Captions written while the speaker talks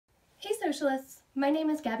Socialists! My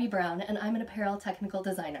name is Gabby Brown and I'm an apparel technical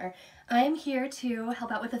designer. I am here to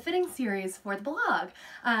help out with the fitting series for the blog.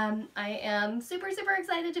 I am super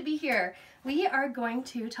excited to be here. We are going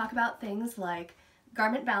to talk about things like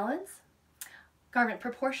garment balance, garment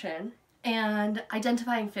proportion, and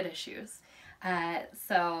identifying fit issues.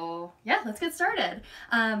 So yeah, let's get started.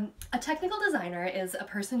 A technical designer is a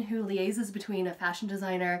person who liaises between a fashion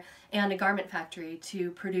designer and a garment factory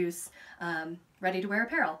to produce ready-to-wear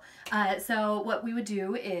apparel. So what we would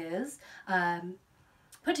do is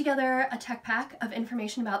put together a tech pack of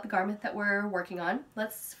information about the garment that we're working on.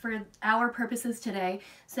 Let's, for our purposes today,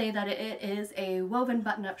 say that it is a woven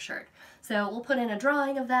button-up shirt. So we'll put in a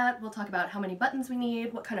drawing of that. We'll talk about how many buttons we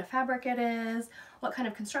need, what kind of fabric it is, what kind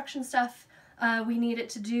of construction stuff we need it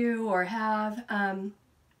to do or have.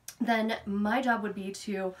 Then my job would be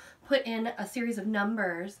to put in a series of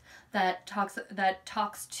numbers that talks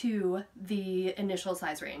to the initial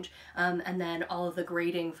size range, and then all of the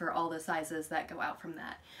grading for all the sizes that go out from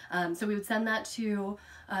that. So we would send that to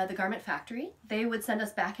the garment factory. They would send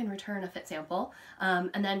us back in return a fit sample,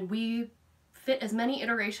 and then we fit as many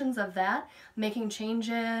iterations of that, making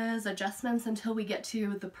changes, adjustments until we get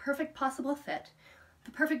to the perfect possible fit,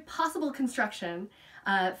 the perfect possible construction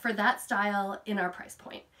for that style in our price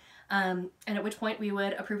point. And at which point we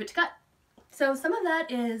would approve it to cut. So some of that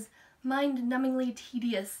is mind-numbingly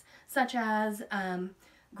tedious, such as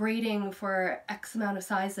grading for X amount of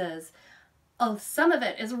sizes. Oh, some of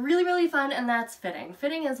it is really fun, and that's fitting.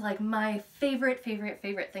 Fitting is like my favorite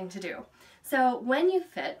thing to do. So when you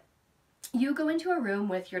fit, you go into a room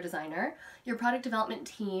with your designer, your product development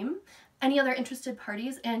team, any other interested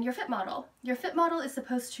parties, and your fit model. Your fit model is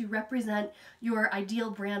supposed to represent your ideal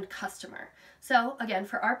brand customer. So again,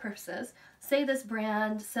 for our purposes, say this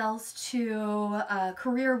brand sells to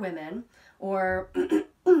career women or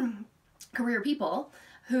career people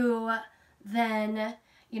who then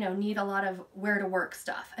need a lot of where to work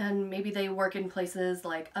stuff, and maybe they work in places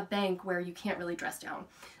like a bank where you can't really dress down.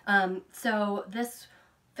 So this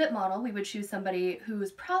fit model, we would choose somebody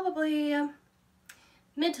who's probably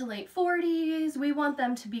mid to late 40s. We want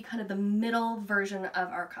them to be kind of the middle version of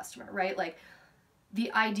our customer, right? Like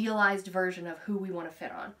the idealized version of who we want to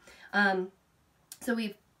fit on. So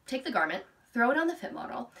we take the garment, throw it on the fit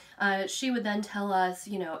model. She would then tell us,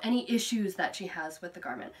 any issues that she has with the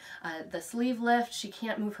garment. The sleeve lift, she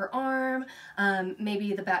can't move her arm.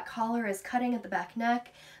 Maybe the back collar is cutting at the back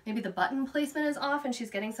neck. Maybe the button placement is off and she's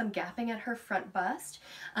getting some gapping at her front bust.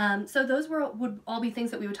 So those would all be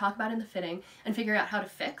things that we would talk about in the fitting and figure out how to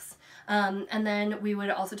fix. And then we would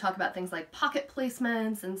also talk about things like pocket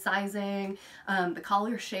placements and sizing, the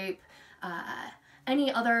collar shape,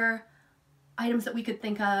 any other items that we could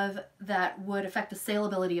think of that would affect the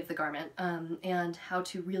saleability of the garment, and how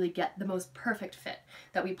to really get the most perfect fit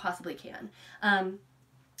that we possibly can.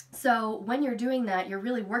 So when you're doing that, you're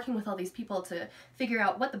really working with all these people to figure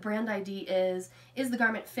out what the brand ID is the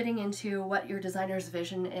garment fitting into what your designer's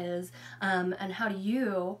vision is, and how do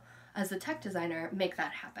you, as the tech designer, make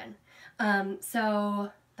that happen.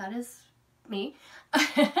 So that is me.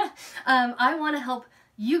 I want to help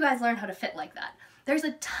you guys learn how to fit like that. There's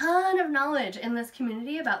a ton of knowledge in this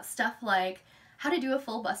community about stuff like how to do a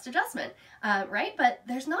full bust adjustment, right? But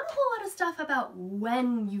there's not a whole lot of stuff about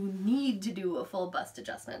when you need to do a full bust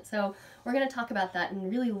adjustment. So we're going to talk about that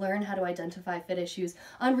and really learn how to identify fit issues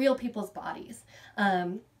on real people's bodies.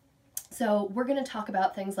 So we're going to talk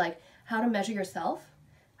about things like how to measure yourself,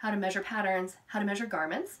 how to measure patterns, how to measure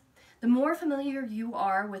garments. The more familiar you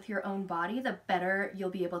are with your own body, the better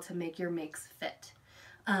you'll be able to make your makes fit.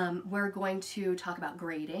 We're going to talk about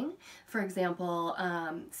grading. For example,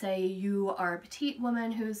 say you are a petite woman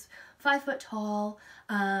who's 5 foot tall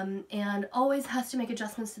and always has to make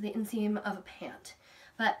adjustments to the inseam of a pant,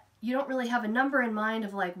 but you don't really have a number in mind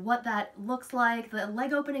of like what that looks like. The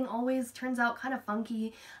leg opening always turns out kind of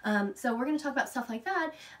funky. So we're going to talk about stuff like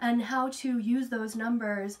that and how to use those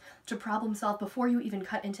numbers to problem solve before you even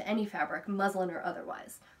cut into any fabric, muslin or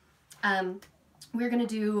otherwise. We're going to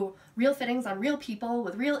do real fittings on real people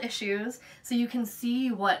with real issues, so you can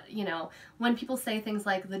see what, when people say things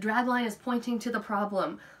like the drag line is pointing to the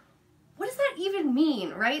problem, what does that even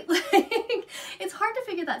mean, right? Like, it's hard to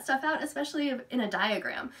figure that stuff out, especially in a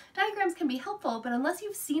diagram. Diagrams can be helpful, but unless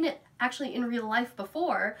you've seen it actually in real life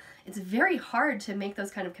before, it's very hard to make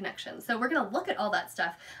those kind of connections. So we're going to look at all that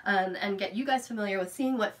stuff and get you guys familiar with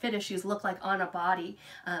seeing what fit issues look like on a body,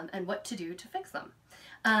 and what to do to fix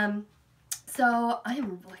them. So I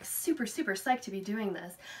am like super psyched to be doing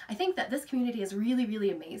this. I think that this community is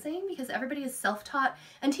really amazing because everybody is self-taught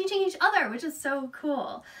and teaching each other, which is so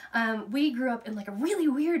cool. We grew up in like a really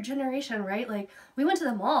weird generation, right? Like we went to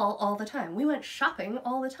the mall all the time. We went shopping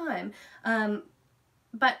all the time.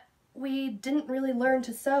 But we didn't really learn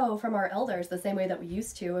to sew from our elders the same way that we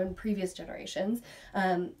used to in previous generations.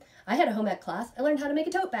 I had a home ec class. I learned how to make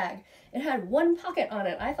a tote bag. It had one pocket on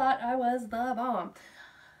it. I thought I was the bomb.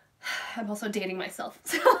 I'm also dating myself.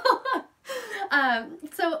 So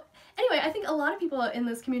anyway, I think a lot of people in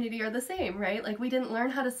this community are the same, right? Like we didn't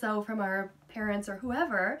learn how to sew from our parents or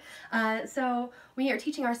whoever, so we are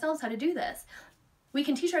teaching ourselves how to do this. We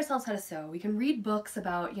can teach ourselves how to sew. We can read books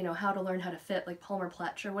about, you know, how to learn how to fit, like Palmer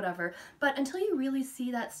Pletch or whatever, but until you really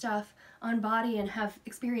see that stuff on body and have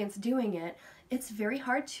experience doing it, it's very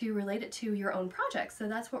hard to relate it to your own projects. So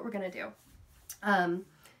that's what we're gonna do.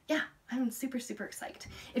 Yeah, I'm super excited.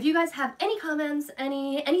 If you guys have any comments,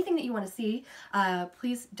 anything that you want to see,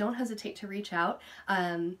 please don't hesitate to reach out.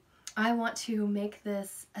 I want to make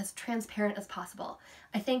this as transparent as possible.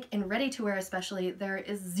 I think in ready-to-wear especially, there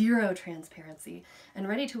is zero transparency, and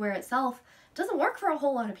ready-to-wear itself doesn't work for a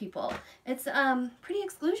whole lot of people. It's pretty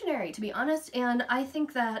exclusionary, to be honest, and I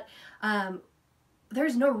think that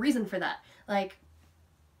there's no reason for that. Like,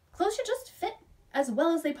 clothes should just fit as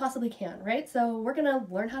well as they possibly can, right? So we're gonna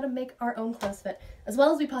learn how to make our own clothes fit as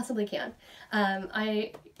well as we possibly can.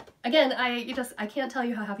 I can't tell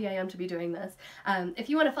you how happy I am to be doing this. If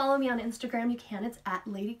you want to follow me on Instagram, you can. It's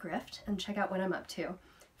 @LadyGrift, and check out what I'm up to.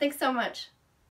 Thanks so much.